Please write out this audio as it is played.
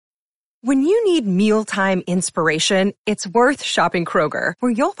When you need mealtime inspiration, it's worth shopping Kroger,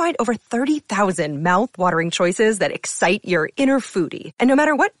 where you'll find over 30,000 mouth-watering choices that excite your inner foodie. And no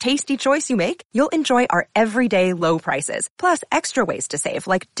matter what tasty choice you make, you'll enjoy our everyday low prices, plus extra ways to save,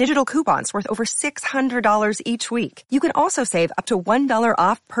 like digital coupons worth over $600 each week. You can also save up to $1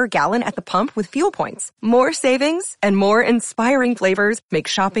 off per gallon at the pump with fuel points. More savings and more inspiring flavors make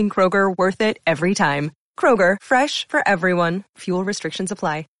shopping Kroger worth it every time. Kroger, fresh for everyone. Fuel restrictions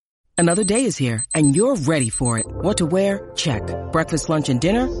apply. Another day is here, and you're ready for it. What to wear? Check. Breakfast, lunch, and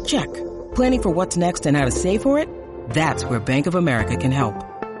dinner? Check. Planning for what's next and how to save for it? That's where Bank of America can help.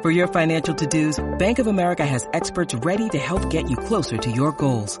 For your financial to-dos, Bank of America has experts ready to help get you closer to your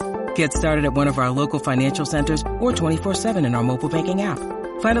goals. Get started at one of our local financial centers or 24/7 in our mobile banking app.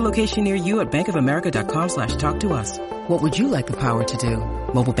 Find a location near you at bankofamerica.com/talktous. What would you like the power to do?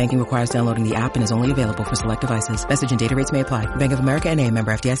 Mobile banking requires downloading the app and is only available for select devices. Message and data rates may apply. Bank of America N.A.,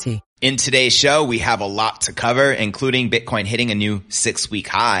 member FDIC. In today's show, we have a lot to cover, including Bitcoin hitting a new 6-week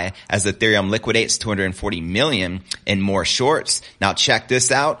high as Ethereum liquidates 240 million in more shorts. Now check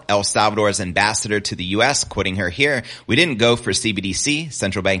this out. El Salvador's ambassador to the U.S. quoting her here. We didn't go for CBDC,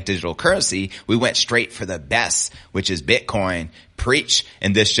 central bank digital currency. We went straight for the best, which is Bitcoin. Preach.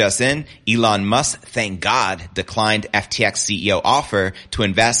 And this just in, Elon Musk, thank God, declined FTX CEO offer to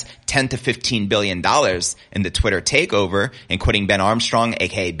invest $10 to $15 billion in the Twitter takeover, and quoting Ben Armstrong,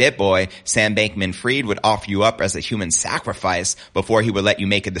 aka BitBoy, Sam Bankman-Fried would offer you up as a human sacrifice before he would let you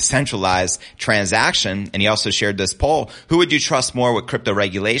make a decentralized transaction. And he also shared this poll. Who would you trust more with crypto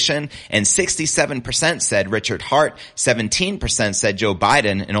regulation? And 67% said Richard Hart, 17% said Joe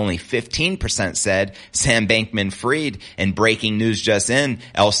Biden, and only 15% said Sam Bankman-Fried. And breaking news just in,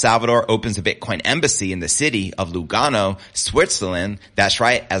 El Salvador opens a Bitcoin embassy in the city of Lugano, Switzerland. That's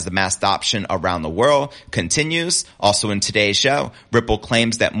right, as the mass adoption around the world continues. Also in today's show, Ripple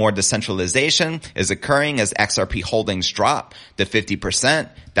claims that more decentralization is occurring as XRP holdings drop to 50%.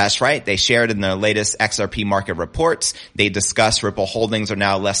 That's right. They shared in their latest XRP market reports. They discussed Ripple holdings are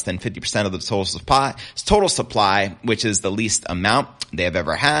now less than 50% of the total supply, which is the least amount they have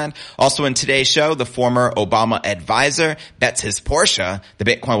ever had. Also in today's show, the former Obama advisor bets his Porsche the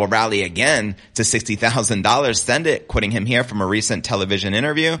Bitcoin will rally again to $60,000. Send it, quoting him here from a recent television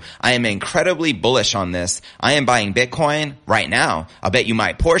interview. I am incredibly bullish on this. I am buying Bitcoin right now. I'll bet you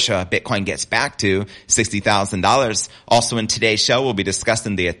my Porsche Bitcoin gets back to $60,000. Also in today's show, we'll be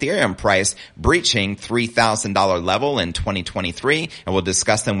discussing the Ethereum price breaching $3,000 level in 2023, and we'll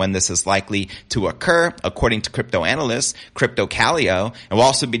discuss when this is likely to occur, according to crypto analyst Crypto Callio. And we'll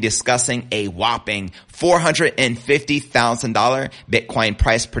also be discussing a whopping $450,000 Bitcoin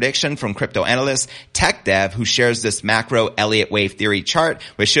price prediction from crypto analyst TechDev, who shares this macro Elliott wave theory chart,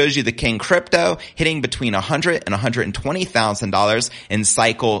 which shows you the king crypto hitting between $100,000 and $120,000 in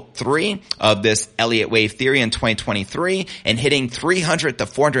cycle 3 of this Elliott wave theory in 2023, and hitting $300,000 to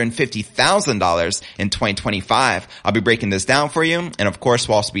 $450,000 in 2025. I'll be breaking this down for you, and of course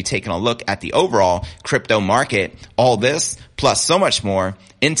we'll also be taking a look at the overall crypto market. All this plus so much more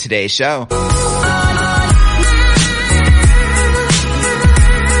in today's show.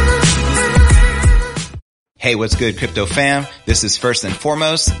 Hey, what's good, crypto fam? This is first and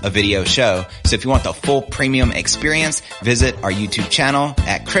foremost a video show. So if you want the full premium experience, visit our YouTube channel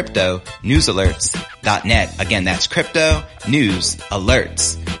at cryptonewsalerts.net. Again, that's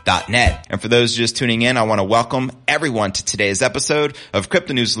cryptonewsalerts.net. And for those just tuning in, I want to welcome everyone to today's episode of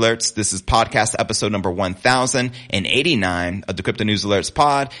Crypto News Alerts. This is podcast episode number 1089 of the Crypto News Alerts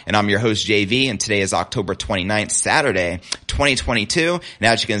pod. And I'm your host, JV. And today is October 29th, Saturday, 2022. And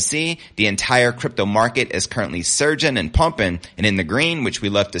as you can see, the entire crypto market is currently surging and pumping and in the green, which we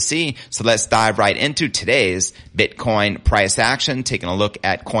love to see. So let's dive right into today's Bitcoin price action. Taking a look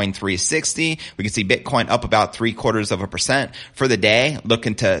at Coin360, we can see Bitcoin up about 0.75% for the day,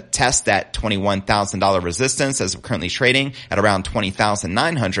 looking to test that $21,000 resistance as we're currently trading at around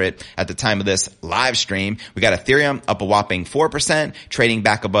 20,900 at the time of this live stream. We got Ethereum up a whopping 4%, trading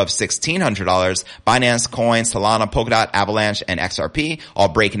back above $1,600. Binance Coin, Solana, Polkadot, Avalanche, and XRP all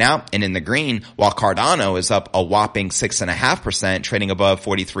breaking out and in the green, while Cardano is up a whopping 6.5%, trading above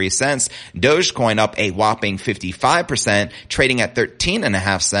 43 cents. Dogecoin up a whopping 55%, trading at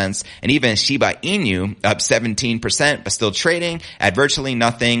 13.5 cents. And even Shiba Inu up 17%, but still trading at virtually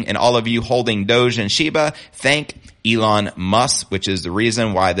nothing. And all of you holding Doge and Shiba, thank Elon Musk, which is the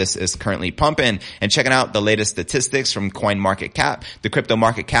reason why this is currently pumping. And checking out the latest statistics from CoinMarketCap, the crypto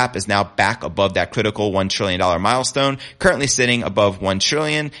market cap is now back above that critical $1 trillion milestone, currently sitting above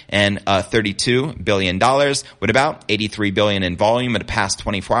 $1,032 billion with about 83 billion in volume in the past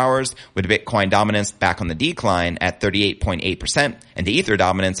 24 hours, with Bitcoin dominance back on the decline at 38.8% and the Ether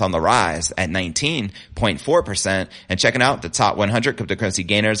dominance on the rise at 19.4%. And checking out the top 100 cryptocurrency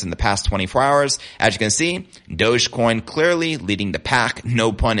gainers in the past 24 hours, as you can see, Dogecoin clearly leading the pack,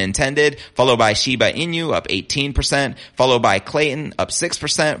 no pun intended, followed by Shiba Inu up 18%, followed by Clayton up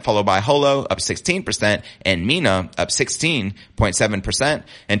 6%, followed by Holo up 16%, and Mina up 16.7%.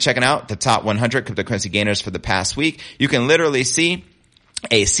 And checking out the top 100 cryptocurrency gainers for the past week, you can literally see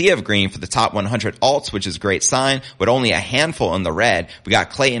a sea of green for the top 100 alts, which is a great sign, with only a handful in the red. We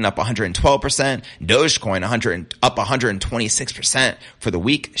got Clayton up 112%, Dogecoin up 126% for the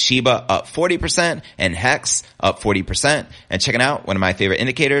week, Shiba up 40%, and Hex up 40%. And checking out one of my favorite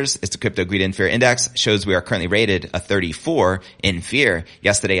indicators is the Crypto Greed and Fear Index, shows we are currently rated a 34 in fear.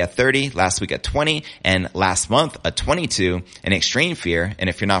 Yesterday a 30, last week a 20, and last month a 22 in extreme fear. And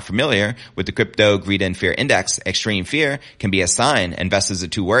if you're not familiar with the Crypto Greed and Fear Index, extreme fear can be a sign investors are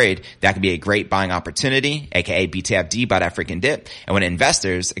too worried. That could be a great buying opportunity, aka BTFD, buy that freaking dip. And when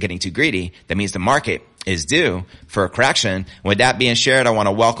investors are getting too greedy, that means the market is due for a correction. With that being shared, I want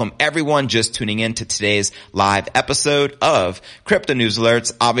to welcome everyone just tuning in to today's live episode of Crypto News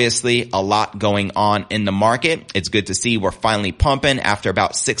Alerts. Obviously, a lot going on in the market. It's good to see we're finally pumping after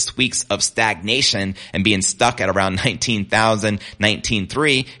about 6 weeks of stagnation and being stuck at around 19,000,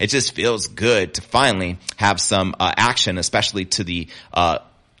 19,300. It just feels good to finally have some action, especially to the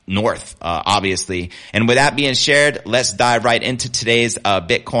north, obviously. And with that being shared, let's dive right into today's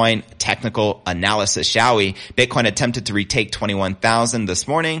Bitcoin technical analysis, shall we? Bitcoin attempted to retake 21,000 this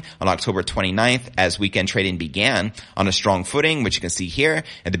morning on October 29th as weekend trading began on a strong footing, which you can see here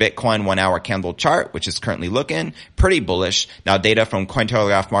in the Bitcoin 1-hour candle chart, which is currently looking pretty bullish. Now, data from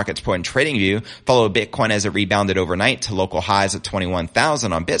Cointelegraph Market Report and TradingView followed Bitcoin as it rebounded overnight to local highs of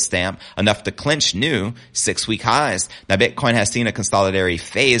 21,000 on Bitstamp, enough to clinch new 6-week highs. Now, Bitcoin has seen a consolidatory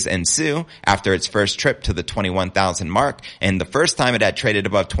phase ensue after its first trip to the 21,000 mark, and the first time it had traded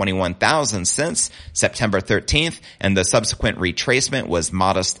above 21,000 since September 13th, and the subsequent retracement was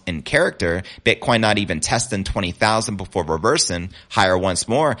modest in character. Bitcoin not even testing 20,000 before reversing higher once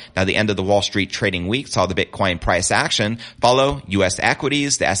more. Now, the end of the Wall Street trading week saw the Bitcoin price action follow U.S.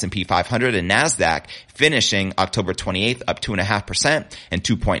 equities, the S&P 500 and NASDAQ, finishing October 28th up 2.5% and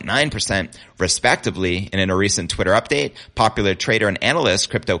 2.9% respectively. And in a recent Twitter update, popular trader and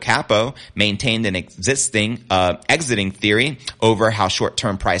analyst Crypto Capo maintained an exiting theory over how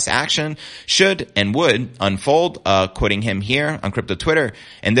short-term price action should and would unfold, quoting him here on Crypto Twitter.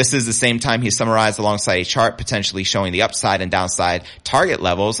 And this is the same time he summarized alongside a chart potentially showing the upside and downside target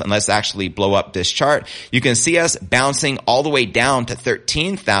levels. And let's actually blow up this chart. You can see us bouncing all the way down to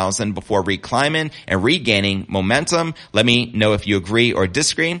 13,000 before reclimbing and regaining momentum. Let me know if you agree or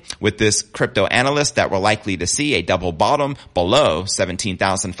disagree with this crypto analyst that we're likely to see a double bottom below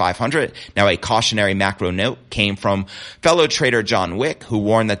 17,500. Now, a cautionary macro note came from fellow trader John Wick, who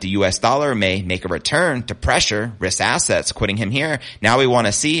warned that the US dollar may make a return to pressure risk assets, quoting him here. Now we want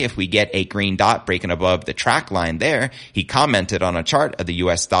to see if we get a green dot breaking above the track line there. He commented on a chart of the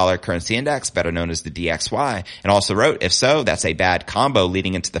US dollar currency index, better known as the DXY, and also wrote, if so, that's a bad combo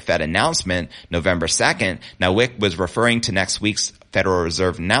leading into the Fed announcement November 2nd. Now, Wick was referring to next week's Federal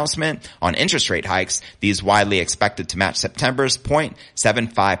Reserve announcement on interest rate hikes, these widely expected to match September's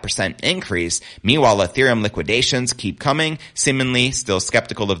 0.75% increase. Meanwhile, Ethereum liquidations keep coming, seemingly still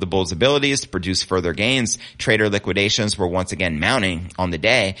skeptical of the bull's abilities to produce further gains. Trader liquidations were once again mounting on the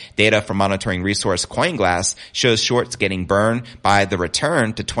day. Data from monitoring resource CoinGlass shows shorts getting burned by the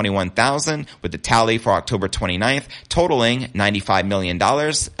return to 21,000, with the tally for October 29th totaling $95 million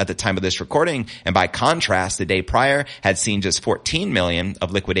at the time of this recording. And by contrast, the day prior had seen just 14 million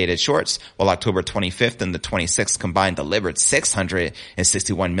of liquidated shorts, while October 25th and the 26th combined delivered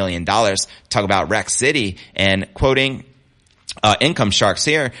 $661 million. Talk about Rex City. And quoting Income Sharks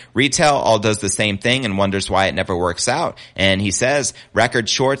here, retail all does the same thing and wonders why it never works out. And he says, record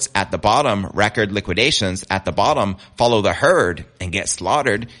shorts at the bottom, record liquidations at the bottom, follow the herd and get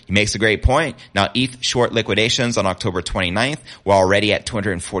slaughtered. He makes a great point. Now, ETH short liquidations on October 29th were already at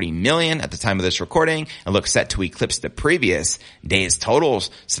 240 million at the time of this recording and look set to eclipse the previous day's totals.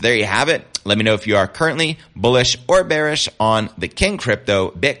 So there you have it. Let me know if you are currently bullish or bearish on the king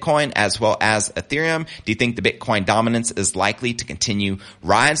crypto, Bitcoin, as well as Ethereum. Do you think the Bitcoin dominance is likely to continue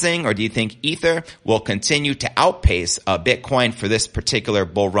rising, or do you think Ether will continue to outpace Bitcoin for this particular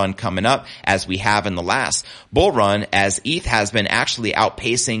bull run coming up, as we have in the last bull run, as ETH has been actually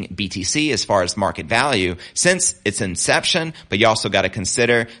outpacing BTC as far as market value since its inception? But you also got to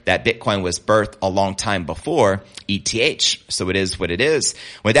consider that Bitcoin was birthed a long time before ETH. So it is what it is.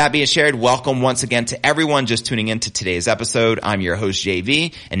 With that being shared, welcome once again to everyone just tuning into today's episode. I'm your host,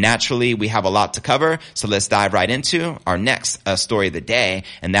 JV, and naturally we have a lot to cover. So let's dive right into our next story of the day.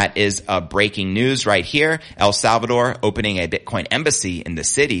 And that is breaking news right here. El Salvador opening a Bitcoin embassy in the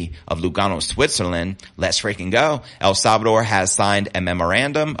city of Lugano, Switzerland. Let's freaking go. El Salvador has signed a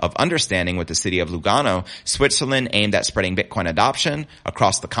memorandum of understanding with the city of Lugano, Switzerland, aimed at spreading Bitcoin adoption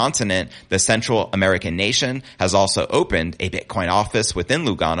across the continent. The Central American nation has also opened a Bitcoin office within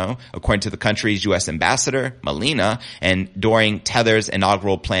Lugano, according to the country's U.S. ambassador, Melina. And during Tether's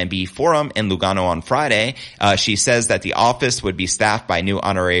inaugural Plan B forum in Lugano on Friday, she says that the office would be staffed by a new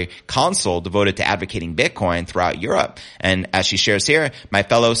honorary consul devoted to advocating Bitcoin throughout Europe. And as she shares here, my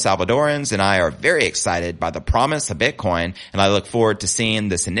fellow Salvadorans and I are very excited by the promise of Bitcoin, and I look forward to seeing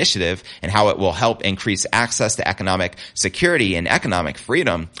this initiative and how it will help increase access to economic security and economic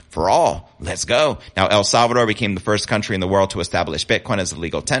freedom for all. Let's go. Now, El Salvador became the first country in the world to establish Bitcoin as a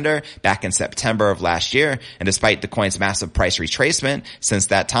legal tender back in September of last year. And despite the coin's massive price retracement since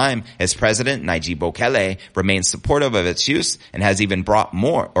that time, its president, Nayib Bukele, remains supportive of its use and has even bought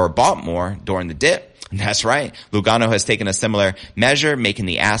more during the dip. That's right. Lugano has taken a similar measure, making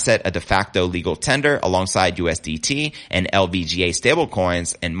the asset a de facto legal tender alongside USDT and LVGA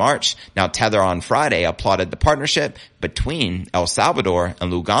stablecoins in March. Now, Tether on Friday applauded the partnership between El Salvador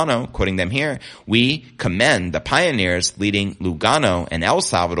and Lugano, quoting them here, "We commend the pioneers leading Lugano and El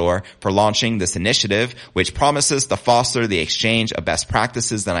Salvador for launching this initiative, which promises to foster the exchange of best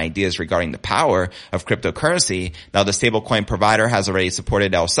practices and ideas regarding the power of cryptocurrency." Now, the stablecoin provider has already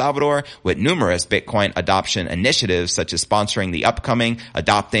supported El Salvador with numerous Bitcoin adoption initiatives, such as sponsoring the upcoming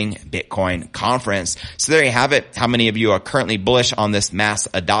Adopting Bitcoin conference. So there you have it. How many of you are currently bullish on this mass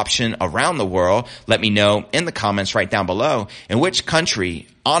adoption around the world? Let me know in the comments right down below. In which country,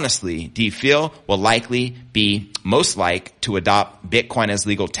 honestly, do you feel will likely be most like to adopt Bitcoin as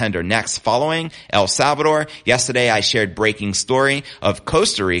legal tender next, following El Salvador? Yesterday, I shared breaking story of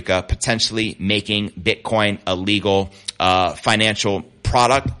Costa Rica potentially making Bitcoin a legal financial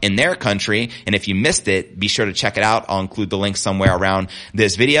product in their country. And if you missed it, be sure to check it out. I'll include the link somewhere around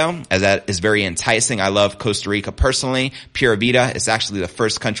this video, as that is very enticing. I love Costa Rica personally. Pura Vida is actually the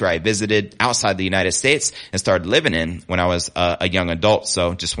first country I visited outside the United States and started living in when I was a young adult.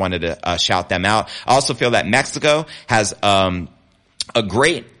 So just wanted to shout them out. I also feel that Mexico has a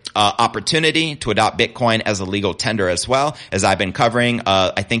great opportunity to adopt Bitcoin as a legal tender as well, as I've been covering.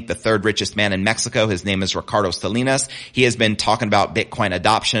 I think the third richest man in Mexico, his name is Ricardo Salinas. He has been talking about Bitcoin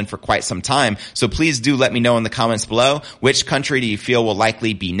adoption for quite some time. So please do let me know in the comments below, which country do you feel will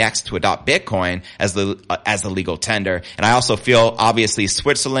likely be next to adopt Bitcoin as a legal tender? And I also feel obviously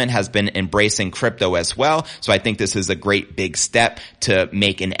Switzerland has been embracing crypto as well. So I think this is a great big step to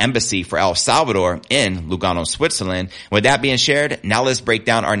make an embassy for El Salvador in Lugano, Switzerland. With that being shared, now let's break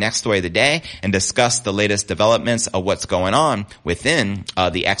down our next story of the day and discuss the latest developments of what's going on within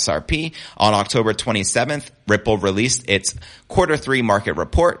the XRP. On October 27th, Ripple released its Q3 market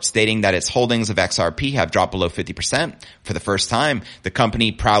report, stating that its holdings of XRP have dropped below 50% for the first time. The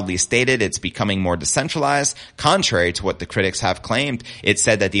company proudly stated it's becoming more decentralized, contrary to what the critics have claimed. It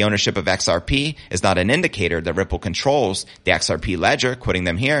said that the ownership of XRP is not an indicator that Ripple controls the XRP ledger, quoting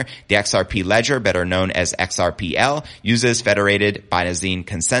them here. The XRP ledger, better known as XRPL, uses federated Byzantine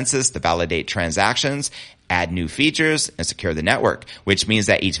consensus to validate transactions, add new features, and secure the network, which means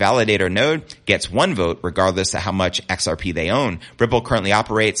that each validator node gets one vote regardless of how much XRP they own. Ripple currently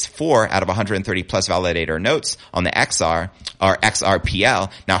operates 4 out of 130 plus validator nodes on the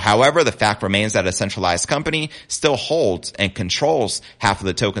XRPL. Now, however, the fact remains that a centralized company still holds and controls half of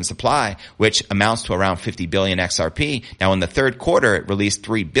the token supply, which amounts to around 50 billion XRP. Now, in the third quarter, it released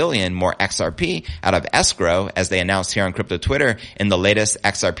 3 billion more XRP out of escrow, as they announced here on Crypto Twitter in the latest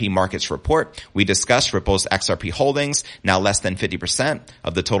XRP markets report. We discussed Ripple's Ripple's XRP holdings, now less than 50%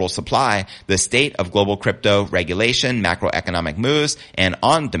 of the total supply, the state of global crypto regulation, macroeconomic moves, and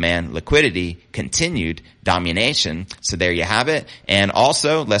on-demand liquidity continued domination. So there you have it. And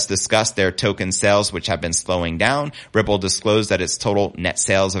also, let's discuss their token sales, which have been slowing down. Ripple disclosed that its total net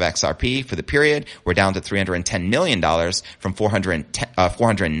sales of XRP for the period were down to $310 million from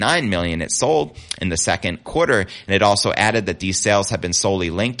 $409 million it sold in the second quarter. And it also added that these sales have been solely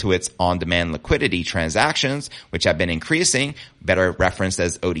linked to its on-demand liquidity transactions, which have been increasing, better referenced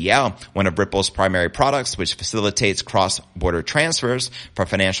as ODL, one of Ripple's primary products, which facilitates cross-border transfers for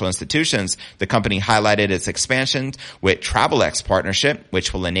financial institutions. The company highlighted its expansion with Travelex partnership,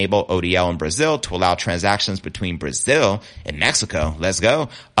 which will enable ODL in Brazil to allow transactions between Brazil and Mexico. Let's go.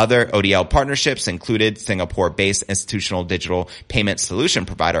 Other ODL partnerships included Singapore-based institutional digital payment solution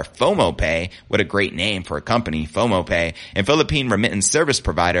provider FOMOPay. What a great name for a company, FOMOPay. And Philippine remittance service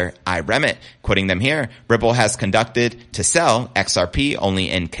provider iRemit. Quoting them here, Ripple has conducted to sell XRP only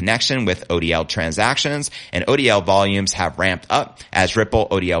in connection with ODL transactions, and ODL volumes have ramped up as Ripple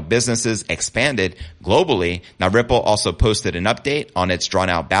ODL businesses expanded globally. Now, Ripple also posted an update on its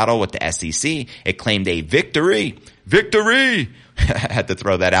drawn-out battle with the SEC. It claimed a victory. I had to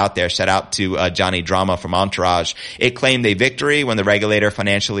throw that out there. Shout out to Johnny Drama from Entourage. It claimed a victory when the regulator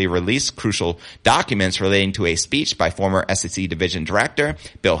financially released crucial documents relating to a speech by former SEC Division Director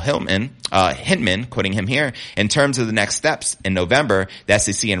Bill Hinman, quoting him here. In terms of the next steps, in November, the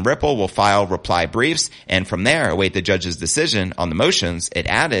SEC and Ripple will file reply briefs, and from there, await the judge's decision on the motions. It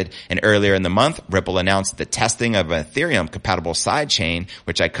added, and earlier in the month, Ripple announced the testing of an Ethereum-compatible sidechain,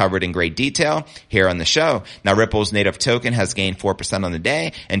 which I covered in great detail here on the show. Now, Ripple's native token has gained 4% on the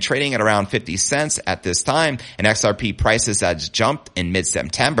day and trading at around 50 cents at this time. And XRP prices has jumped in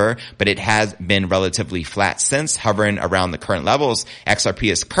mid-September, but it has been relatively flat since, hovering around the current levels.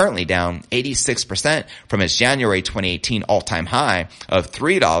 XRP is currently down 86% from its January 2018 all-time high of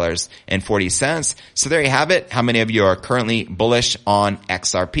 $3.40. So there you have it. How many of you are currently bullish on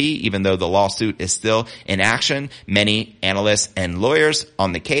XRP, even though the lawsuit is still in action? Many analysts and lawyers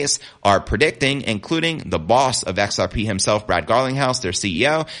on the case are predicting, including the boss of XRP himself, Brad Garlinghouse, their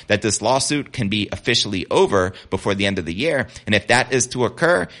CEO, that this lawsuit can be officially over before the end of the year. And if that is to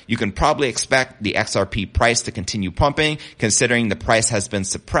occur, you can probably expect the XRP price to continue pumping, considering the price has been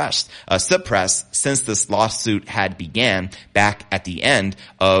suppressed since this lawsuit had began back at the end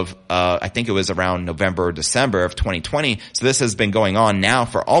of, I think it was around November or December of 2020. So this has been going on now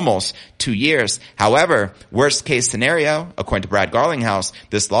for almost 2 years. However, worst case scenario, according to Brad Garlinghouse,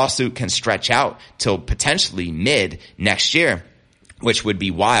 this lawsuit can stretch out till potentially mid next year, which would be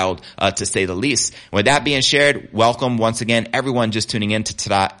wild, to say the least. With that being shared, welcome once again everyone just tuning in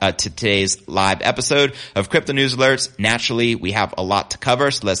to today's live episode of Crypto News Alerts. Naturally, we have a lot to cover,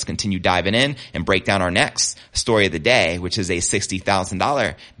 so let's continue diving in and break down our next story of the day, which is a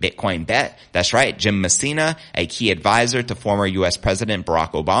 $60,000 Bitcoin bet. That's right. Jim Messina, a key advisor to former U.S. President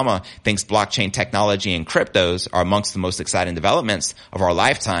Barack Obama, thinks blockchain technology and cryptos are amongst the most exciting developments of our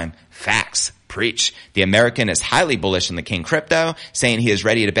lifetime. Facts. Preach. The American is highly bullish in the King crypto, saying he is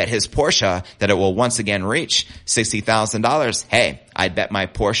ready to bet his Porsche that it will once again reach $60,000. Hey, I'd bet my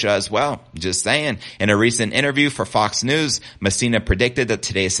Porsche as well. Just saying. In a recent interview for Fox News, Messina predicted that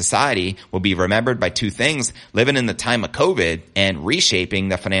today's society will be remembered by two things: living in the time of COVID and reshaping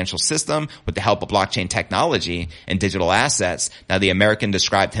the financial system with the help of blockchain technology and digital assets. Now, the American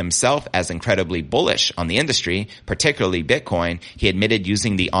described himself as incredibly bullish on the industry, particularly Bitcoin. He admitted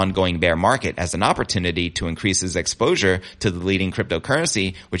using the ongoing bear market as an opportunity to increase his exposure to the leading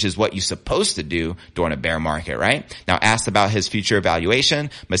cryptocurrency, which is what you're supposed to do during a bear market, right? Now, asked about his future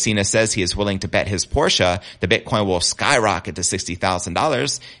valuation, Messina says he is willing to bet his Porsche the Bitcoin will skyrocket to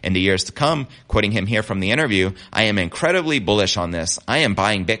 $60,000 in the years to come. Quoting him here from the interview, "I am incredibly bullish on this. I am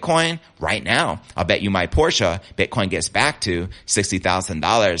buying Bitcoin right now. I'll bet you my Porsche Bitcoin gets back to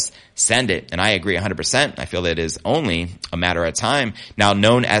 $60,000. Send it." And I agree 100%. I feel it is only a matter of time. Now,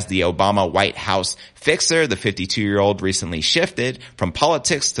 known as the Obama White House fixer, the 52-year-old recently shifted from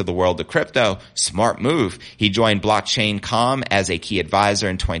politics to the world of crypto. Smart move. He joined Blockchain.com as a key advisor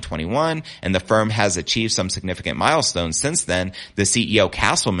in 2021, and the firm has achieved some significant milestones since then. The CEO,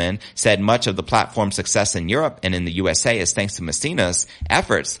 Castleman, said much of the platform's success in Europe and in the USA is thanks to Messina's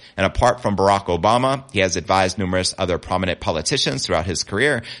efforts. And apart from Barack Obama, he has advised numerous other prominent politicians throughout his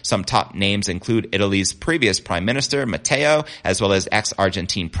career. Some top names include Italy's previous Prime Minister, Matteo, as well as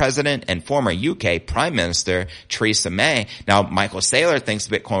ex-Argentine President and former UK Prime Minister Theresa May. Now, Michael Saylor thinks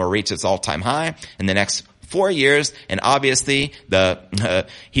Bitcoin will reach its all-time high in the next 4 years. And obviously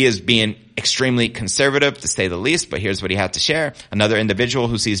he is being extremely conservative, to say the least, but here's what he had to share. Another individual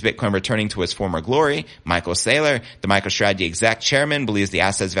who sees Bitcoin returning to its former glory, Michael Saylor, the MicroStrategy exec chairman, believes the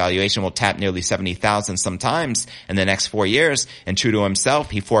asset's valuation will tap nearly 70,000 sometimes in the next 4 years. And true to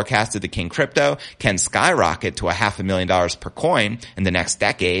himself, he forecasted the King Crypto can skyrocket to $500,000 per coin in the next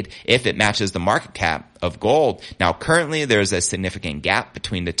decade if it matches the market cap of gold. Now, currently, there is a significant gap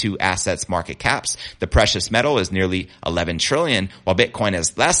between the two assets' market caps. The precious metal is nearly 11 trillion, while Bitcoin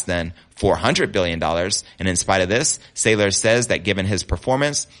is less than $400 billion. And in spite of this, Saylor says that given his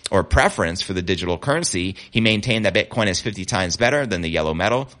performance or preference for the digital currency, he maintained that Bitcoin is 50 times better than the yellow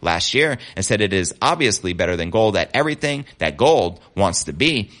metal last year, and said it is obviously better than gold at everything that gold wants to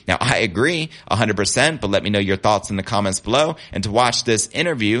be. Now, I agree 100%, but let me know your thoughts in the comments below. And to watch this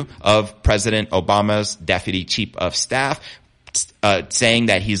interview of President Obama's deputy chief of staff, saying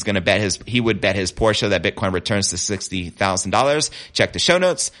that he would bet his Porsche that Bitcoin returns to $60,000. Check the show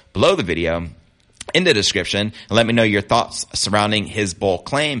notes below the video in the description and let me know your thoughts surrounding his bull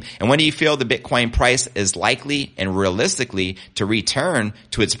claim. And when do you feel the Bitcoin price is likely and realistically to return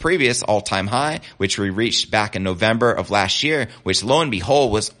to its previous all-time high, which we reached back in November of last year, which lo and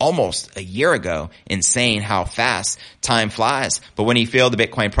behold was almost a year ago. Insane how fast time flies. But when do you feel the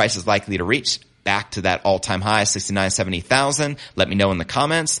Bitcoin price is likely to reach back to that all-time high, 70,000. Let me know in the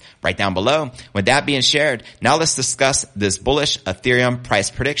comments right down below. With that being shared, now let's discuss this bullish Ethereum price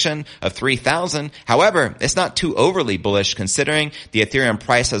prediction of 3,000. However, it's not too overly bullish considering the Ethereum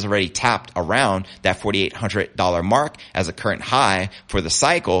price has already tapped around that $4,800 mark as a current high for the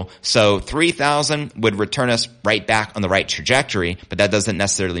cycle. So 3,000 would return us right back on the right trajectory, but that doesn't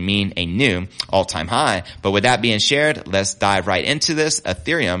necessarily mean a new all-time high. But with that being shared, let's dive right into this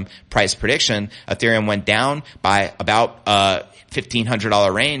Ethereum price prediction. Ethereum went down by about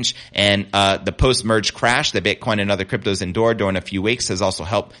 $1,500 range, and the post-merge crash that Bitcoin and other cryptos endured during a few weeks has also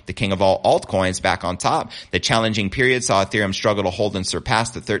helped the king of all altcoins back on top. The challenging period saw Ethereum struggle to hold and surpass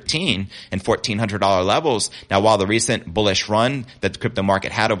the $1,300 and $1,400 levels. Now, while the recent bullish run that the crypto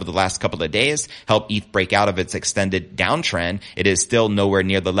market had over the last couple of days helped ETH break out of its extended downtrend, it is still nowhere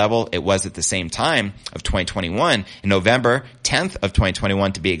near the level it was at the same time of 2021. In November 10th of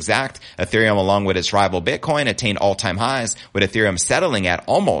 2021 to be exact, Ethereum, along with its rival Bitcoin, attained all-time highs, with Ethereum settling at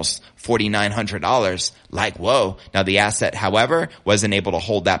almost $4,900. Like, whoa. Now, the asset, however, wasn't able to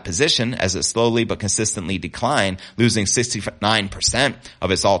hold that position as it slowly but consistently declined, losing 69% of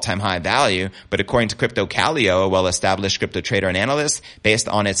its all-time high value. But according to CryptoCalio, a well-established crypto trader and analyst, based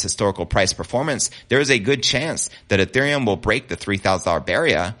on its historical price performance, there is a good chance that Ethereum will break the $3,000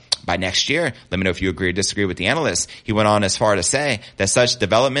 barrier by next year. Let me know if you agree or disagree with the analyst. He went on as far to say that such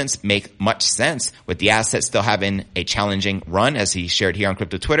developments make much sense, with the asset still having a challenging run, as he shared here on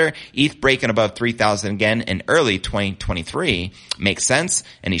Crypto Twitter. ETH breaking above 3,000 again in early 2023 makes sense,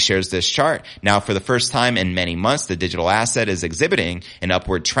 and he shares this chart. Now, for the first time in many months, the digital asset is exhibiting an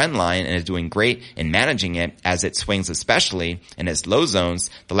upward trend line and is doing great in managing it as it swings, especially in its low zones.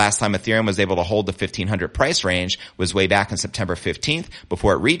 The last time Ethereum was able to hold the 1,500 price range was way back on September 15th,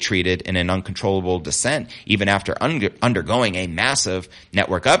 before it retreated in an uncontrollable descent, even after undergoing a massive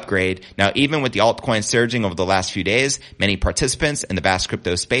network upgrade. Now, even with the altcoin surging over the last few days, many participants in the vast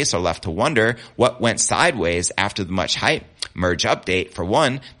crypto space are left to wonder what went sideways after the much hype merge update. For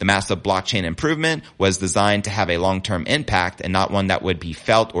one, the massive blockchain improvement was designed to have a long-term impact and not one that would be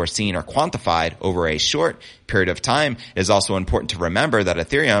felt or seen or quantified over a short period of time. It is also important to remember that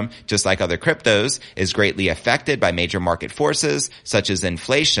Ethereum, just like other cryptos, is greatly affected by major market forces such as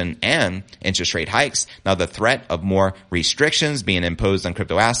inflation and interest rate hikes. Now, the threat of more restrictions being imposed on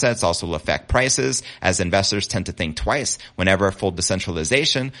crypto assets also will affect prices, as investors tend to think twice whenever full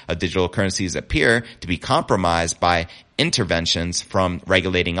decentralization of digital currencies appear to be compromised by interventions from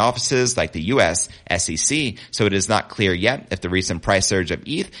regulating offices like the U.S. SEC. So it is not clear yet if the recent price surge of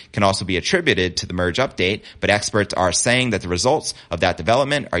ETH can also be attributed to the merge update, but experts are saying that the results of that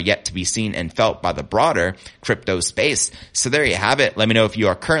development are yet to be seen and felt by the broader crypto space. So there you have it. Let me know if you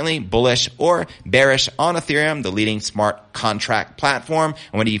are currently bullish or bearish on Ethereum, the leading smart contract platform,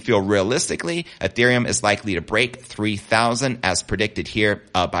 and when do you feel realistically Ethereum is likely to break 3,000 as predicted here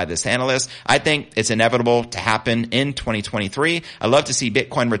by this analyst. I think it's inevitable to happen in 2023. I'd love to see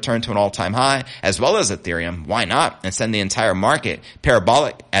Bitcoin return to an all-time high, as well as Ethereum. Why not? And send the entire market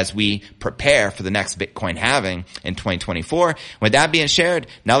parabolic as we prepare for the next Bitcoin halving in 2024. With that being shared,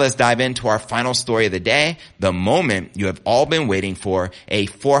 now let's dive into our final story of the day, the moment you have all been waiting for, a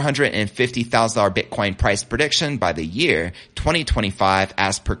 $450,000 Bitcoin price prediction by the year year 2025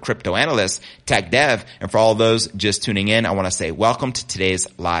 as per crypto analyst TechDev. And for all those just tuning in, I want to say welcome to today's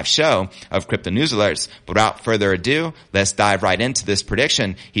live show of Crypto News Alerts. But without further ado, let's dive right into this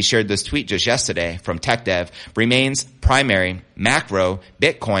prediction. He shared this tweet just yesterday from TechDev. Remains primary macro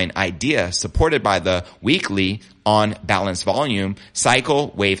Bitcoin idea supported by the weekly on balance volume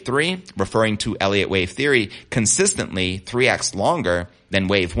cycle wave 3, referring to Elliott wave theory, consistently 3x longer than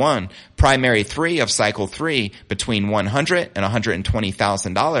wave 1. Primary 3 of cycle 3 between $100 and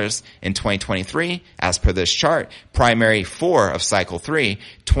 $120,000 in 2023 as per this chart. Primary 4 of cycle 3,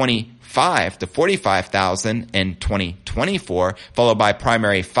 25 to 45,000 in 2024, followed by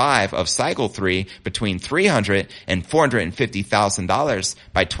primary 5 of cycle 3 between $300 and $450,000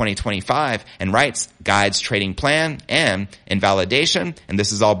 by 2025, and writes guides trading plan and invalidation. And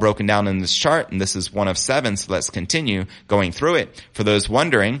this is all broken down in this chart, and this is one of 7, so let's continue going through it. For those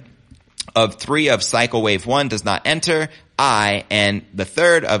wondering, of 3 of cycle wave 1 does not enter I, and the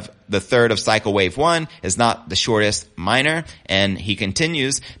third of cycle wave 1 is not the shortest minor. And he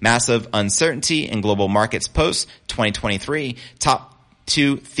continues, massive uncertainty in global markets post 2023. Top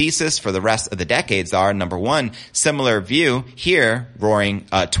 2 thesis for the rest of the decades are, number 1, similar view here, roaring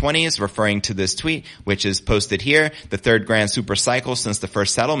 20s, referring to this tweet, which is posted here. The third grand super cycle since the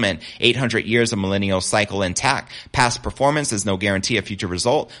first settlement, 800 years of millennial cycle intact. Past performance is no guarantee of future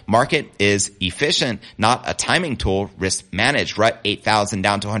result. Market is efficient, not a timing tool. Risk managed. RUT 8,000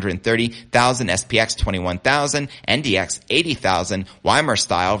 down to 130,000. SPX 21,000. NDX 80,000. Weimar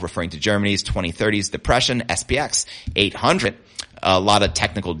style, referring to Germany's 2030s depression. SPX 800. A lot of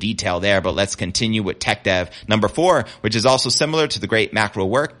technical detail there, but let's continue with TechDev. Number 4, which is also similar to the great macro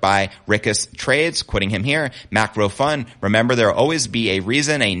work by Rickus Trades, quoting him here, macro fun. Remember, there will always be a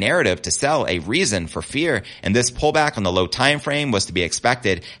reason, a narrative to sell, a reason for fear. And this pullback on the low time frame was to be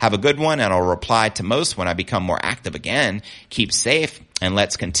expected. Have a good one, and I'll reply to most when I become more active again. Keep safe. And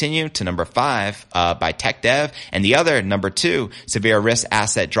let's continue to number 5 by TechDev. And the other, number 2, severe risk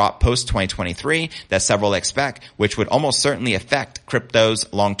asset drop post 2023 that several expect, which would almost certainly affect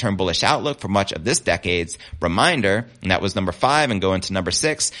crypto's long-term bullish outlook for much of this decade's reminder. And that was number 5, and go into number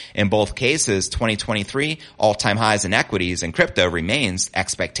 6. In both cases, 2023 all-time highs in equities and crypto remains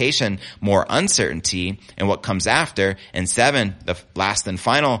expectation, more uncertainty in what comes after. And 7, the last and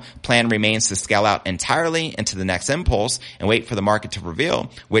final, plan remains to scale out entirely into the next impulse and wait for the market to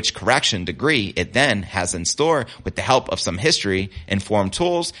reveal which correction degree it then has in store with the help of some history-informed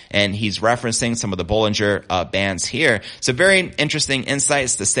tools. And he's referencing some of the Bollinger Bands here. So very interesting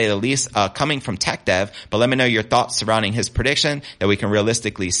insights, to say the least, coming from TechDev. But let me know your thoughts surrounding his prediction that we can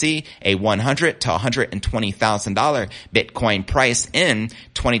realistically see a $100,000 to $120,000 Bitcoin price in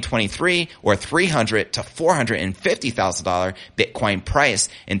 2023, or $300,000 to $450,000 Bitcoin price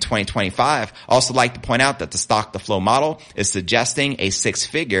in 2025. Also like to point out that the stock to flow model is suggesting a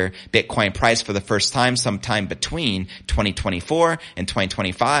 6-figure Bitcoin price for the first time sometime between 2024 and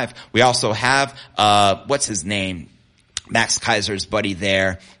 2025. We also have, what's his name? Max Kaiser's buddy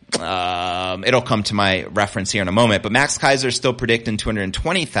there. It'll come to my reference here in a moment, but Max Kaiser is still predicting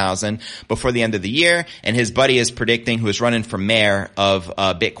 220,000 before the end of the year, and his buddy is predicting, who is running for mayor of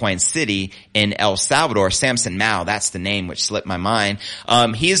Bitcoin City in El Salvador, Samson Mao, that's the name which slipped my mind.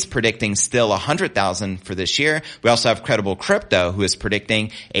 He's predicting still 100,000 for this year. We also have Credible Crypto, who is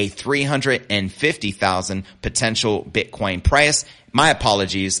predicting a 350,000 potential Bitcoin price. My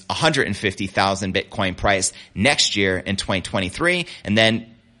apologies, 150,000 Bitcoin price next year in 2023, and then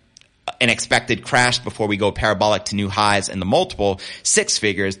an expected crash before we go parabolic to new highs in the multiple 6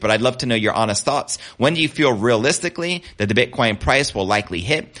 figures. But I'd love to know your honest thoughts. When do you feel realistically that the Bitcoin price will likely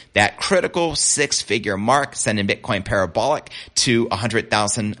hit that critical 6-figure mark, sending Bitcoin parabolic to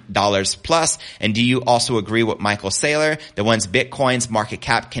 $100,000 plus? And do you also agree with Michael Saylor that once Bitcoin's market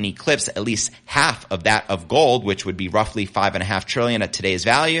cap can eclipse at least half of that of gold, which would be roughly $5.5 trillion at today's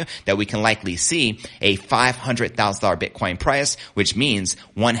value, that we can likely see a $500,000 Bitcoin price, which means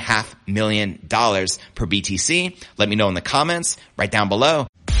 $500,000 per BTC? Let me know in the comments right down below.